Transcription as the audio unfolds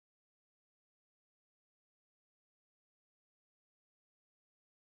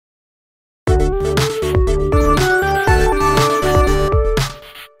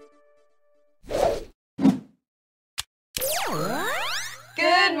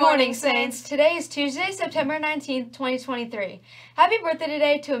morning, Saints. Today is Tuesday, September 19th, 2023. Happy birthday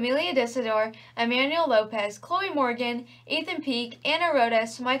today to Amelia Disador, Emmanuel Lopez, Chloe Morgan, Ethan Peak, Anna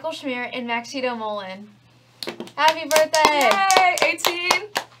Rodas, Michael Schmier, and Maxito Mullen. Happy birthday! Yay! 18!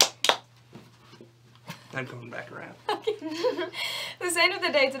 I'm coming back around. The saint of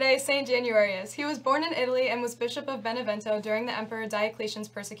the day today is Saint Januarius. He was born in Italy and was Bishop of Benevento during the Emperor Diocletian's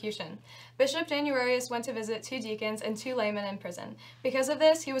persecution. Bishop Januarius went to visit 2 deacons and 2 laymen in prison. Because of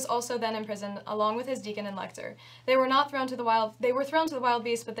this, he was also then imprisoned along with his deacon and lector. They were thrown to the wild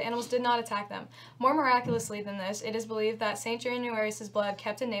beasts, but the animals did not attack them. More miraculously than this, it is believed that Saint Januarius' blood,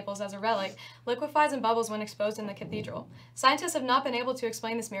 kept in Naples as a relic, liquefies and bubbles when exposed in the cathedral. Scientists have not been able to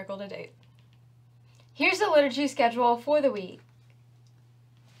explain this miracle to date. Here's the liturgy schedule for the week.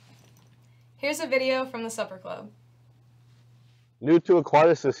 Here's a video from the Supper Club. New to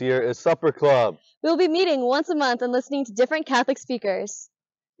Aquinas this year is Supper Club. We'll be meeting once a month and listening to different Catholic speakers.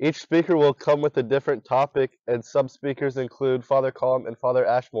 Each speaker will come with a different topic, and sub-speakers include Father Colum and Father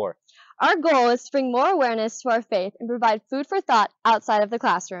Ashmore. Our goal is to bring more awareness to our faith and provide food for thought outside of the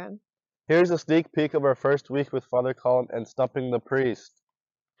classroom. Here's a sneak peek of our first week with Father Colum and Stumping the Priest.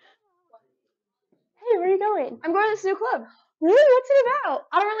 Hey, where are you going? I'm going to this new club. Really? What's it about?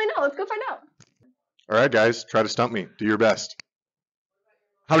 I don't really know. Let's go find out. All right, guys, try to stump me. Do your best.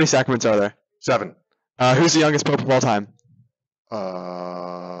 How many sacraments are there? 7. Who's the youngest pope of all time?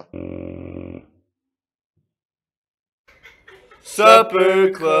 Supper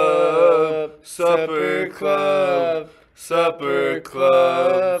Club, Supper Club, Supper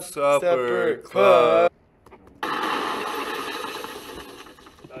Club, Supper Club.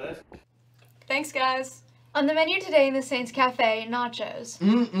 Thanks, guys. On the menu today in the Saints Cafe, nachos.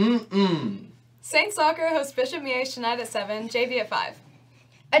 Saint Soccer hosts Bishop Miege tonight at 7, JV at 5.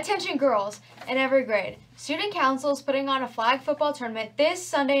 Attention girls in every grade. Student Council is putting on a flag football tournament this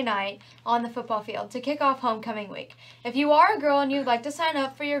Sunday night on the football field to kick off homecoming week. If you are a girl and you'd like to sign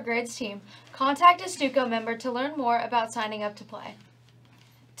up for your grade's team, contact a Stuco member to learn more about signing up to play.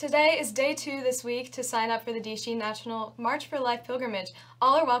 Today is day 2 this week to sign up for the DC National March for Life pilgrimage.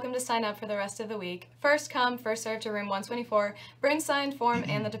 All are welcome to sign up for the rest of the week. First come, first served to room 124. Bring signed form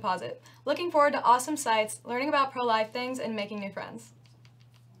and the deposit. Looking forward to awesome sights, learning about pro-life things, and making new friends.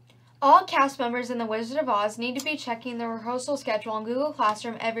 All cast members in The Wizard of Oz need to be checking the rehearsal schedule on Google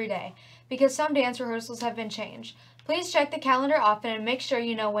Classroom every day because some dance rehearsals have been changed. Please check the calendar often and make sure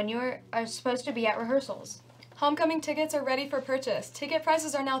you know when you are supposed to be at rehearsals. Homecoming tickets are ready for purchase. Ticket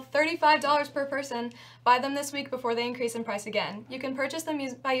prices are now $35 per person. Buy them this week before they increase in price again. You can purchase them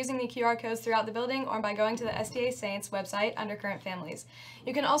by using the QR codes throughout the building or by going to the SDA Saints website under Current Families.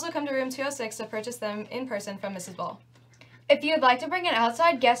 You can also come to room 206 to purchase them in person from Mrs. Ball. If you would like to bring an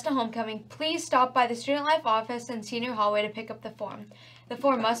outside guest to homecoming, please stop by the Student Life office in Senior Hallway to pick up the form. The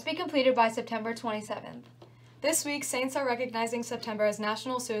form must be completed by September 27th. This week, Saints are recognizing September as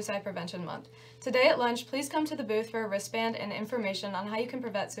National Suicide Prevention Month. Today at lunch, please come to the booth for a wristband and information on how you can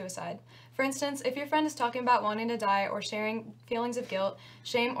prevent suicide. For instance, if your friend is talking about wanting to die or sharing feelings of guilt,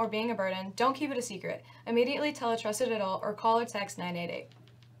 shame, or being a burden, don't keep it a secret. Immediately tell a trusted adult or call or text 988.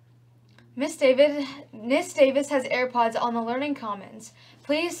 Miss Davis has AirPods on the Learning Commons.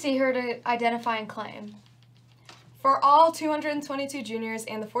 Please see her to identify and claim. For all 222 juniors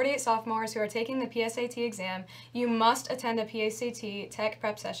and the 48 sophomores who are taking the PSAT exam, you must attend a PSAT tech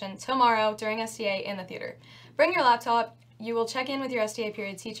prep session tomorrow during STA in the theater. Bring your laptop. You will check in with your STA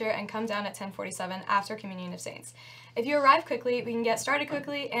period teacher and come down at 10:47 after Communion of Saints. If you arrive quickly, we can get started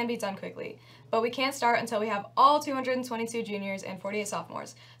quickly and be done quickly. But we can't start until we have all 222 juniors and 48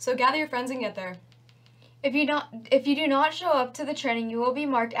 sophomores. So gather your friends and get there. If you do not show up to the training, you will be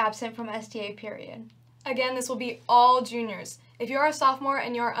marked absent from STA period. Again, this will be all juniors. If you are a sophomore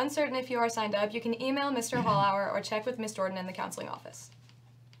and you are uncertain if you are signed up, you can email Mr. Hallauer or check with Ms. Jordan in the counseling office.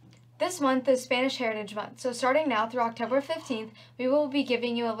 This month is Spanish Heritage Month, so starting now through October 15th, we will be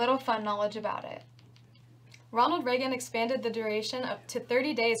giving you a little fun knowledge about it. Ronald Reagan expanded the duration up to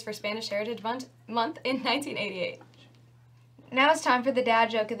 30 days for Spanish Heritage Month in 1988. Now it's time for the dad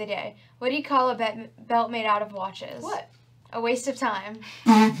joke of the day. What do you call a belt made out of watches? What? A waste of time.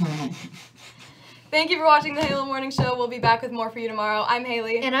 Thank you for watching the Halo Morning Show. We'll be back with more for you tomorrow. I'm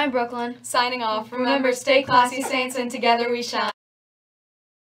Haley. And I'm Brooklyn. Signing off. Remember, stay classy, Saints, and together we shine.